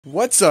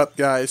What's up,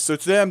 guys? So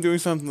today I'm doing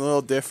something a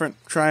little different,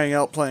 trying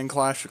out playing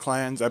Clash of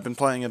Clans. I've been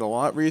playing it a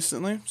lot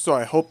recently, so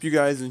I hope you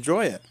guys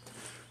enjoy it.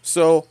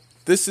 So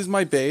this is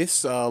my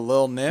base,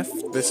 Lil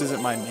Nif. This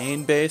isn't my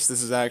main base,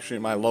 this is actually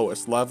my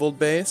lowest leveled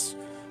base,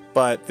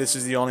 but this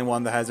is the only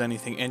one that has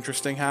anything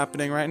interesting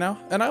happening right now,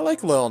 and I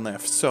like Lil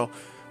Nif, so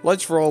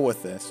let's roll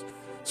with this.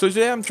 So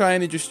today I'm trying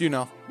to just,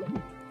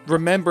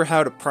 remember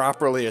how to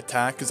properly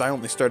attack, because I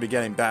only started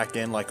getting back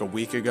in like a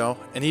week ago,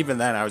 and even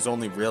then I was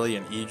only really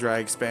an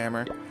EDrag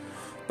spammer.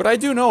 But I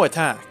do know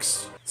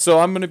attacks, so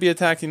I'm going to be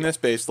attacking this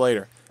base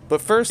later. But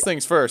first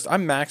things first,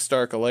 I'm max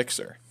Dark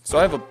Elixir. So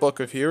I have a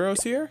Book of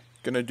Heroes here,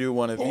 gonna do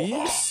one of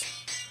these,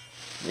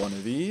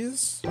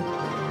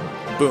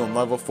 boom,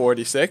 level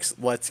 46,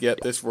 let's get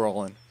this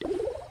rolling.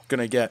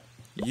 Gonna get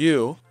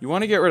you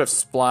want to get rid of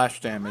splash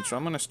damage, so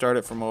I'm going to start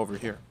it from over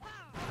here.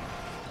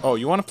 Oh,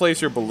 you want to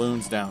place your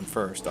balloons down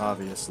first,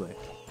 obviously.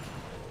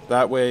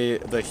 That way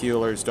the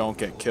healers don't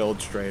get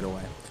killed straight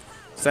away.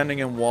 Sending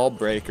in wall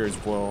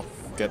breakers will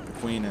get the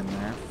queen in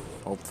there,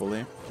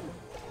 hopefully.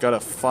 Gotta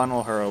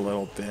funnel her a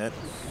little bit.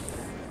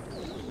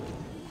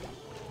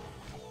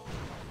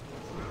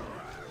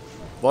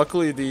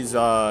 Luckily these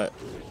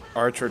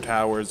archer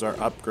towers are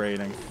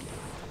upgrading.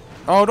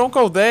 Oh, don't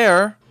go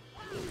there!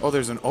 Oh,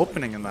 there's an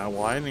opening in that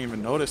wall. I didn't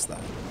even notice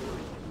that.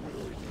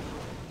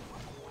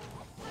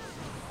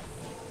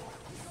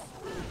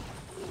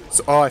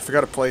 So, oh, I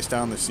forgot to place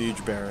down the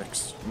siege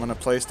barracks. I'm gonna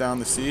place down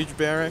the siege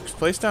barracks.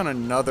 Place down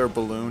another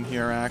balloon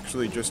here,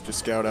 actually, just to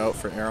scout out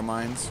for air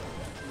mines.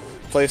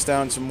 Place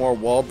down some more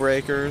wall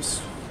breakers.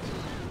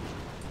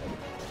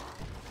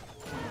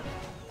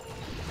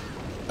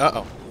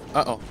 Uh-oh.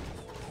 Uh-oh.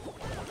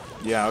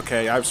 Yeah,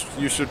 okay,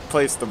 you should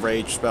place the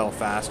rage spell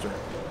faster.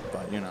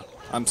 But,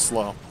 I'm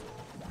slow.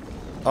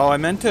 Oh, I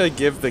meant to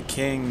give the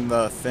king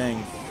the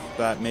thing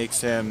that makes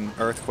him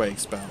earthquake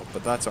spell,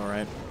 but that's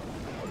alright.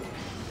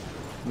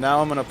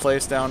 Now I'm going to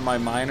place down my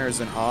miners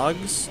and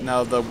hogs.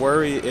 Now the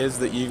worry is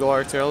the eagle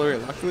artillery.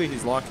 Luckily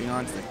he's locking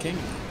onto the king.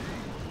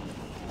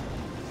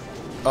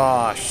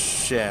 Oh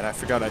shit, I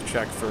forgot I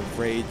checked for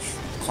rage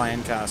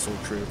clan castle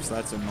troops.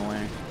 That's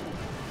annoying.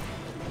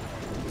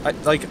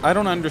 I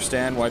don't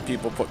understand why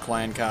people put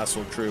clan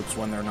castle troops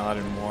when they're not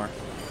in war.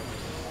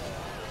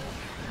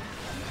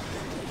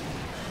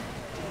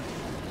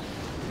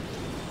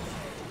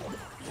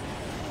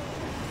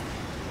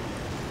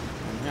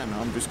 Yeah, no,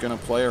 I'm just gonna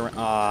play around.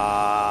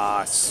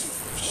 Ah,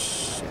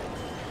 shit.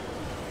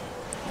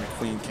 My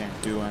queen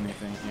can't do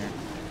anything here.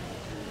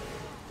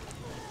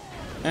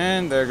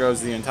 And there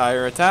goes the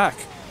entire attack.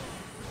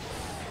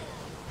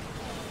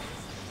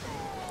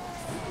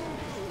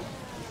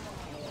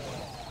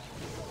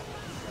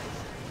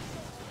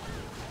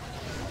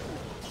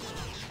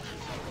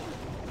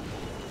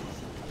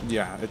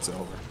 Yeah, it's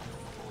over.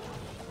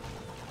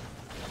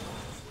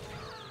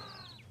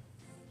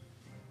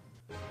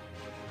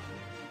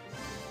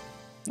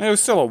 It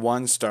was still a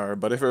 1-star,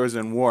 but if it was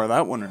in war,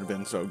 that wouldn't have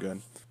been so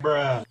good.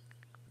 Bruh.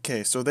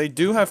 Okay, so they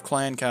do have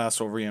clan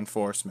castle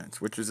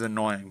reinforcements, which is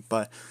annoying,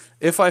 but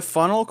if I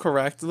funnel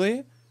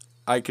correctly,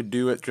 I could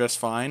do it just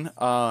fine.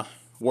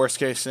 Worst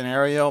case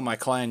scenario, my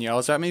clan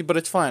yells at me, but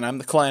it's fine, I'm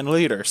the clan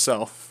leader,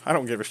 so I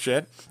don't give a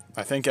shit.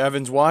 I think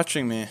Evan's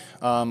watching me.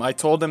 I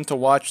told him to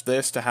watch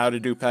this to how to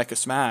do Pekka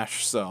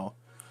Smash, so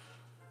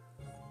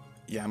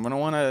yeah, I'm gonna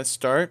want to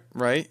start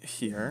right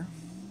here.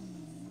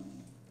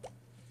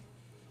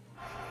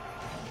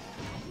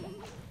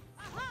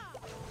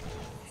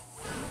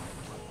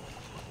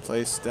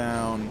 Place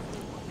down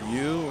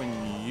you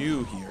and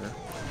you here.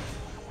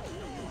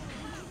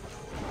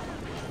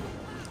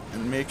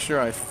 And make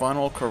sure I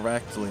funnel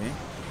correctly.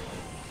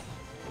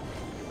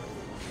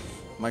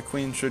 My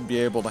queen should be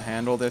able to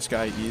handle this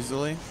guy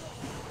easily.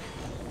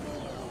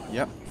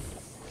 Yep.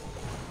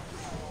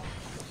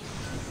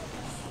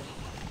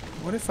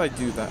 What if I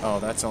do that? Oh,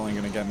 that's only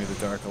going to get me the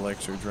Dark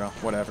Elixir drill.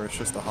 Whatever, it's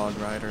just the Hog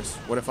Riders.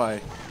 What if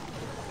I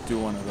do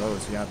one of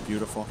those? Yeah,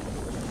 beautiful.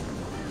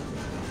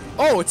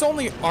 Oh, it's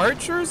only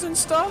archers and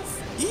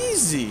stuff?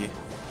 Easy!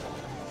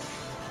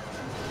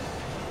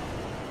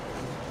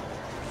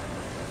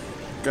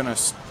 Gonna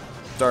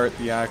start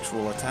the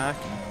actual attack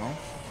now.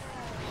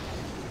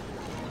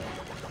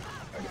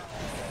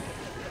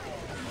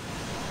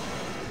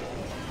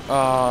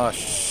 Oh,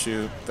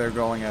 shoot. They're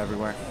going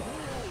everywhere.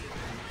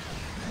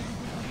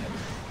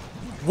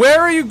 Where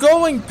are you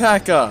going,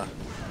 Pekka?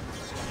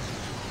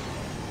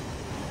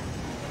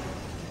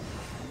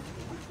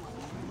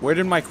 Where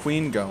did my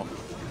queen go?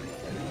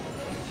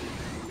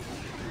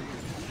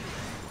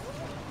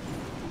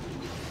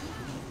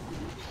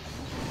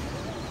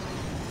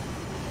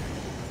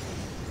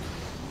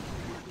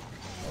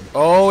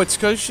 Oh, it's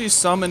because she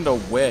summoned a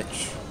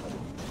witch.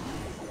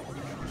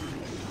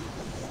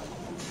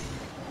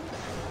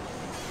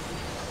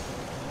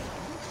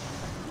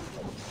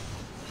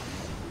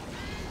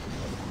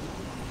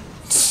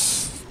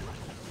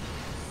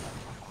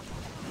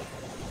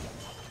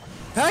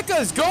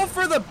 Pekka's go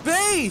for the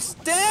base!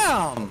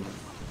 Damn!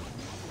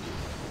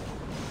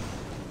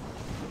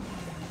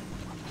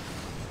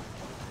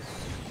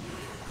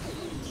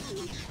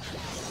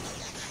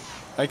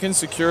 I can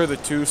secure the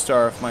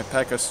 2-star if my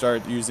Pekka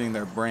start using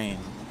their brain.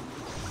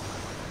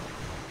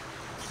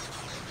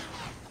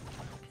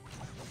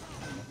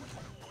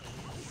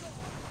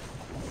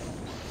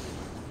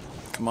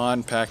 Come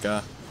on,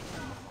 Pekka.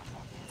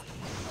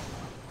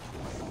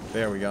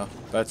 There we go.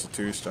 That's a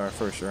 2-star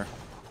for sure.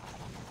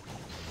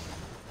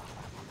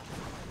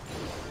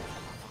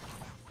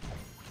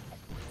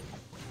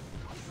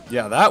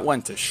 Yeah, that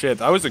went to shit.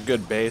 That was a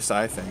good base,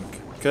 I think.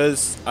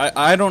 Because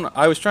I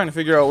was trying to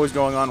figure out what was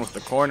going on with the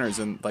corners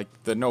and like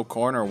the no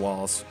corner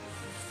walls.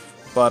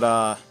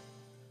 But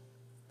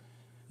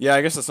yeah,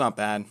 I guess it's not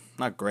bad.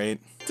 Not great.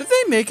 Did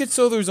they make it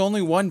so there's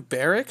only one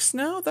barracks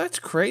now? That's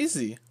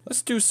crazy.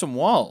 Let's do some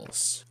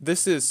walls.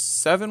 This is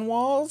 7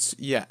 walls?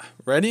 Yeah.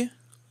 Ready?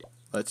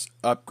 Let's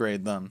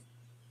upgrade them.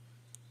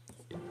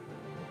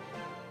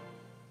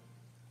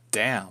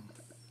 Damn.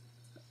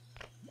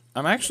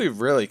 I'm actually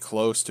really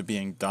close to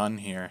being done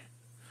here.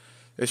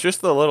 It's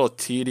just the little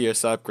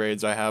tedious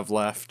upgrades I have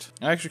left.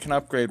 I actually can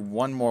upgrade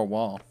one more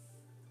wall.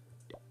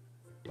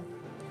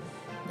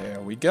 There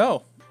we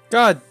go.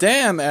 God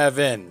damn,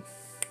 Evan.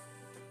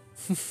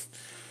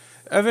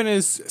 Evan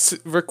is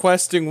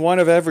requesting one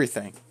of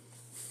everything.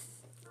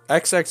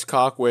 XX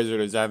Cock Wizard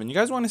is Evan. You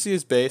guys want to see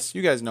his base?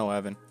 You guys know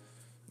Evan.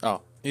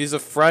 Oh, he's a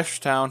fresh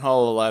Town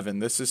Hall 11.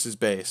 This is his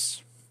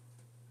base.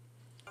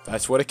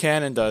 That's what a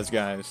cannon does,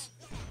 guys.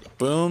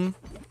 Boom.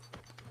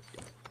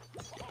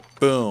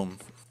 Boom.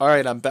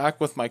 Alright, I'm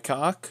back with my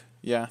cock.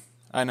 Yeah,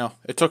 I know.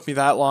 It took me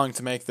that long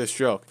to make this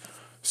joke.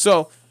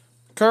 So,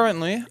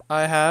 currently,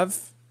 I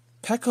have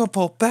Pekka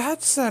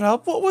BoBat set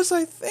up. What was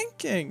I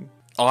thinking?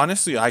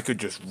 Honestly, I could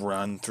just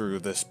run through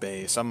this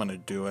base. I'm gonna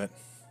do it.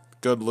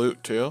 Good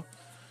loot, too.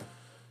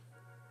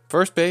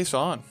 First base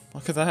on.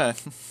 Look at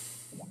that.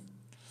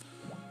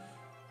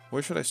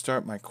 Where should I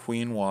start my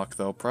queen walk,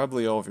 though?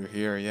 Probably over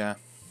here, yeah.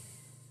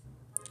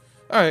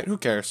 Alright, who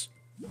cares?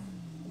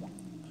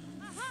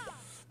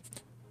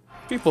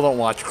 People don't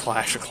watch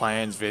Clash of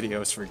Clans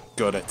videos for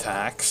good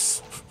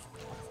attacks.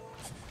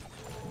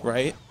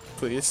 Right?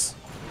 Please?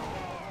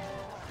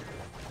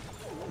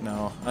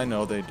 No, I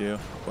know they do,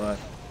 but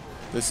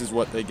this is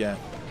what they get.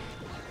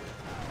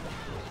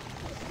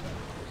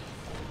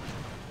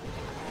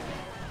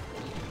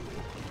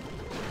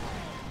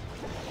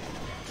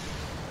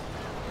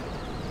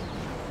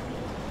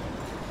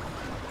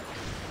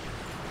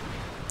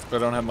 I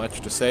don't have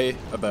much to say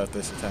about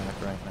this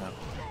attack right now.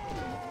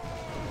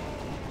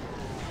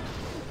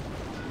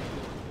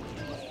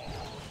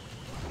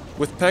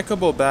 With Pekka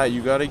BoBat,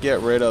 you gotta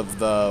get rid of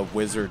the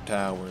wizard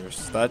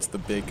towers. That's the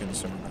big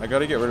concern. I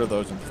gotta get rid of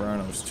those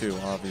infernos too,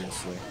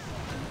 obviously.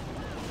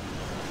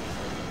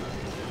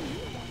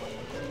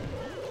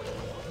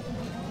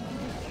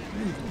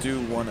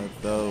 Do one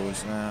of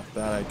those. Nah,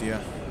 bad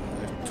idea.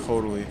 I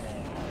totally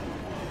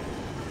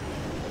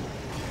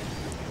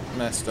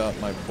messed up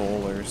my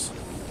bowlers.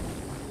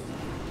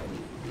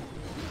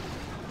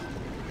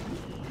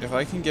 If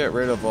I can get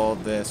rid of all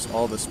the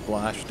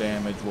splash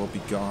damage will be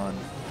gone.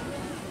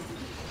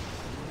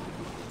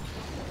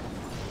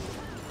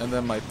 And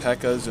then my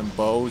Pekkas and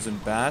bows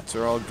and bats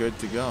are all good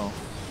to go.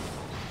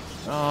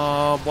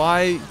 Oh,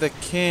 why the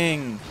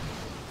king?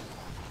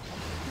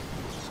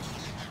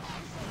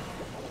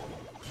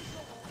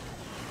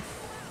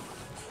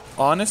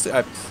 Honestly,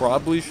 I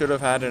probably should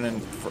have had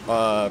an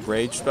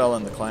rage spell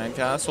in the clan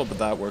castle, but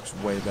that works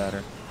way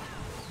better.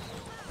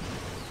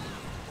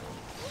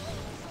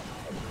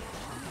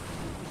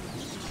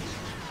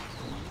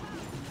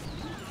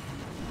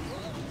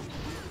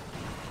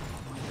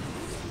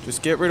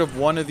 Just get rid of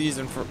one of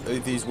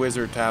these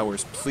wizard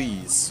towers,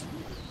 please.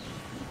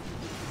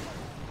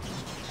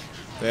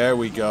 There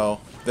we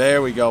go.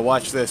 There we go.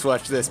 Watch this.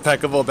 Watch this.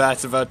 Pekka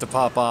BoBat's about to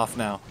pop off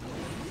now.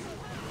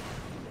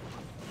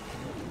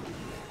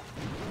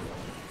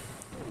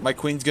 My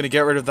queen's gonna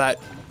get rid of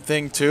that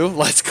thing too.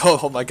 Let's go.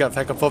 Oh my god,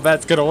 Pekka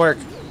BoBat's gonna work.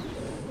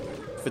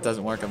 If it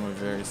doesn't work, I'm gonna be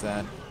very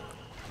sad.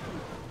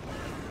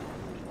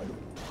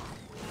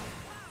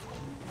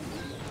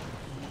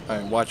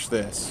 Alright, watch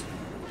this.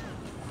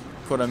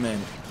 Put them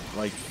in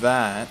like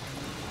that.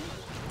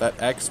 That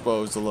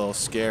expo's a little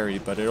scary,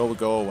 but it'll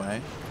go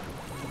away.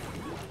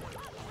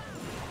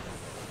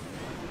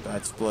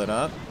 That split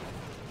up.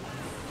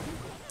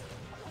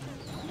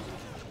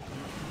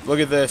 Look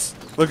at this.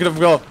 Look at him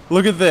go.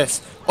 Look at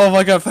this. Oh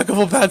my god,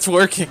 Pekka BoBat's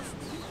working.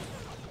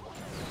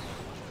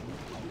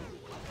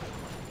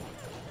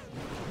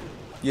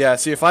 Yeah,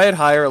 see, if I had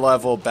higher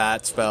level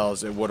bat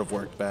spells, it would have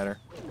worked better.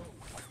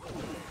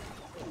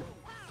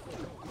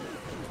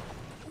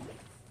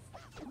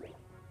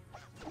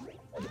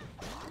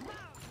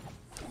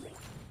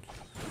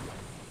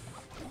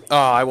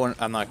 Oh,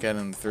 I'm not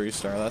getting the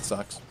 3-star. That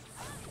sucks.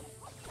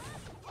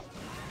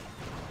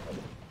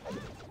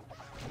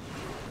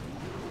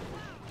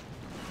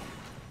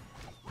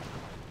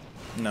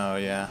 No,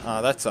 yeah.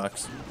 Oh, that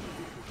sucks.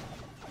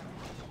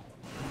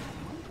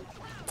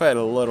 If I had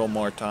a little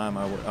more time,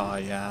 I would. Oh,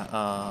 yeah.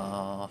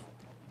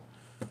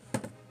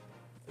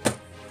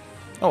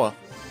 Oh, well.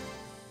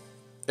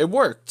 It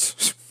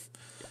worked.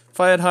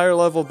 I had higher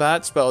level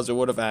bat spells, it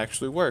would have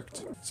actually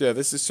worked. So yeah,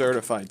 this is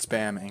certified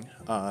spamming.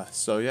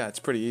 So yeah, it's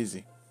pretty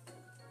easy.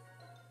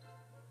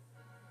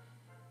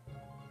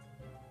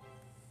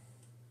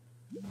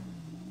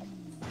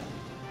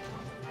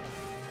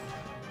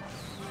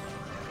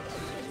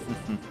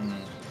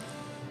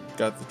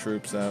 Got the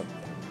troops out.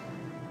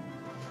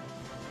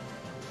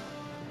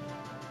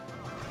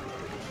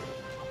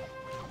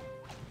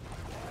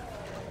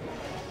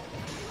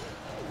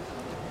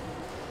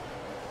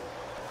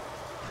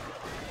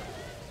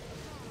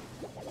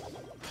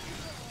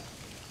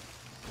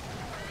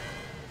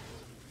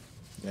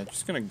 Yeah,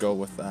 just gonna go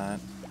with that.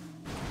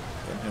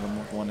 Gonna hit him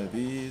with one of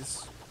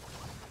these.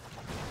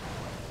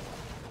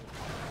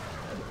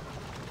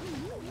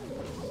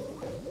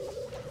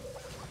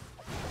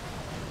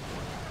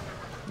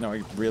 No,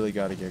 I really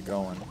gotta get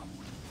going.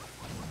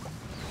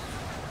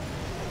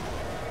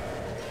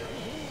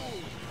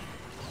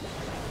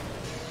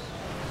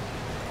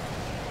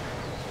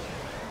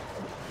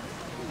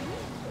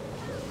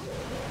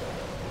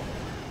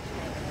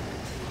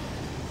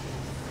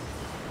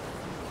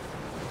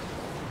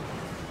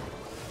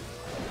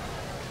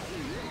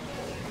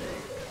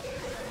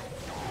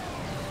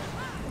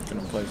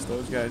 Gonna place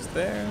those guys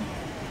there.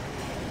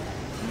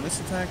 And this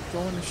attack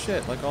going to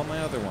shit like all my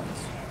other ones.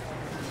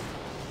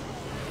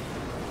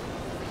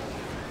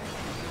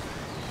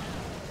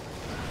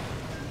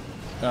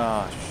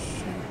 Ah,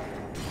 shoot.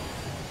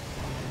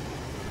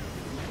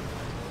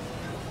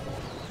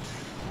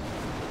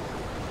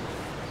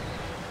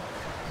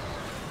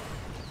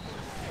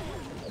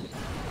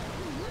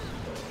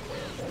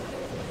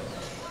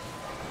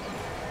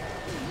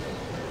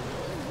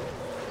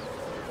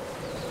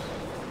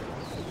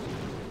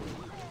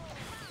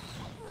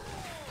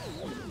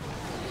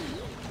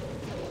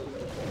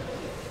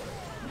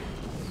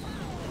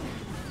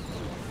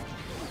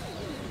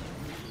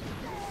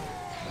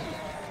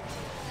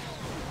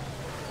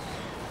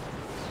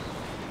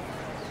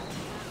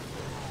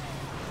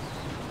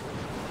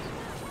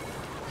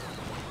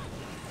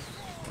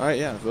 Alright,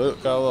 yeah,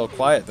 got a little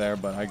quiet there,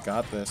 but I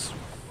got this.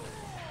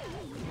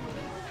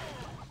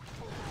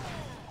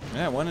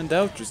 Yeah, when in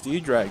doubt, just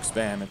EDrag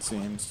spam, it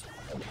seems.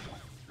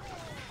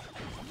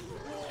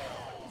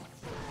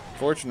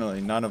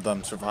 Fortunately, none of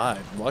them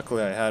survived.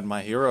 Luckily, I had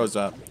my heroes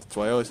up. That's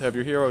why I always have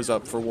your heroes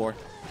up for war.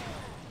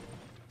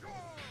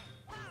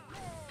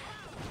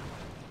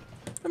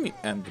 Let me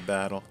end the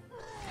battle.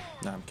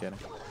 No, I'm kidding.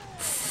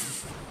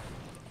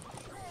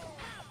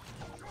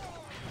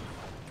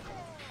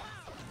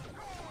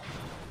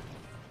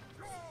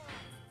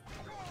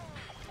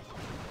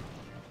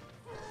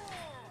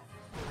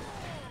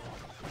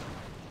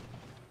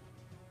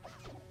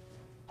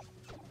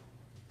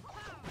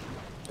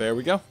 There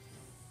we go.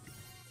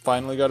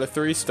 Finally got a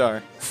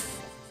 3-star.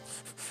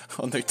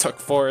 Only took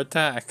 4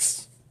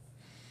 attacks.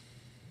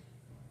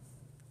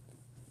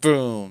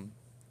 Boom.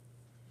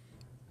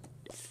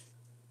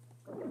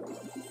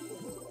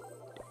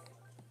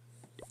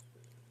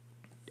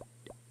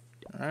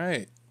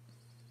 Alright.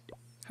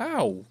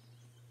 How?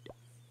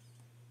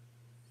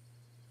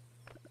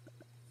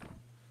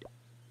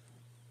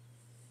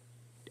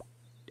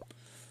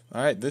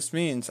 Alright, this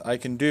means I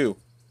can do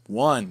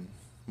 1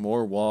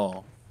 more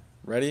wall.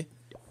 Ready?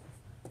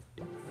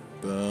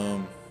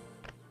 Boom.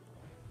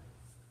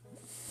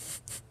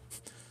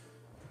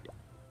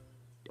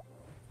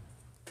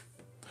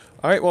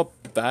 Alright, well,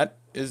 that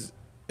is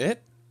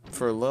it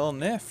for Lil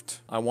Nift.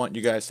 I want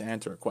you guys to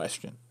answer a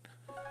question.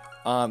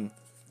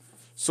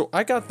 So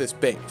I got this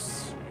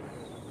base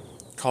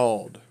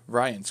called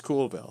Ryan's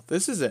Coolville.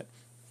 This is it.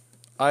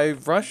 I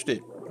rushed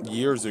it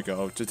years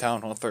ago to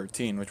Town Hall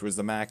 13, which was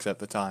the max at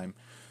the time,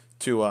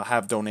 to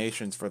have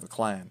donations for the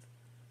clan.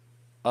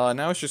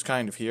 Now it's just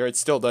kind of here. It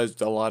still does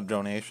a lot of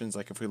donations.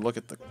 Like if we look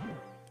at the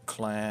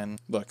clan,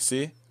 look,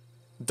 see?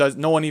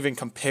 No one even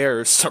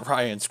compares to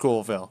Ryan's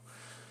Coolville.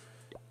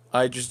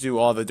 I just do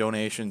all the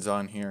donations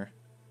on here.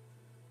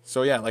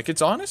 So yeah, like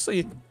it's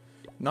honestly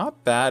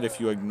not bad if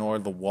you ignore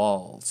the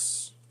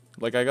walls.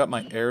 Like I got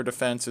my air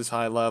defenses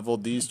high level.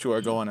 These two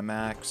are going to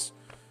max.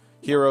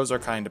 Heroes are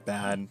kind of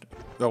bad.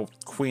 Though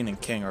Queen and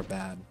King are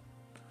bad.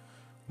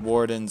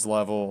 Warden's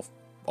level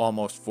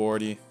almost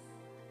 40.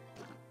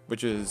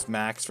 Which is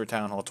max for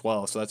Town Hall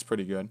 12, so that's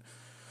pretty good.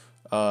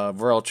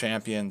 Royal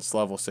Champions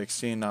level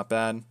 16, not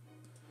bad.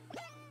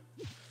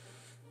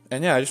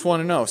 And yeah, I just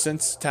want to know,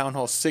 since Town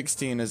Hall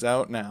 16 is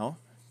out now,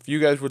 if you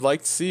guys would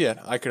like to see it,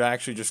 I could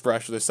actually just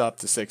rush this up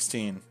to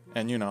 16.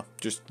 And, you know,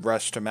 just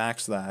rush to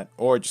max that.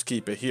 Or just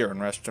keep it here and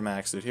rush to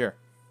max it here.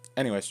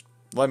 Anyways,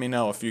 let me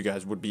know if you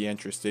guys would be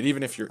interested.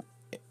 Even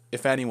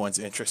if anyone's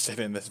interested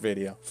in this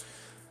video.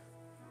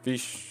 Be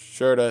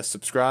sure to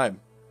subscribe.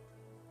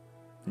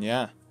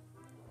 Yeah.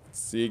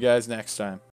 See you guys next time.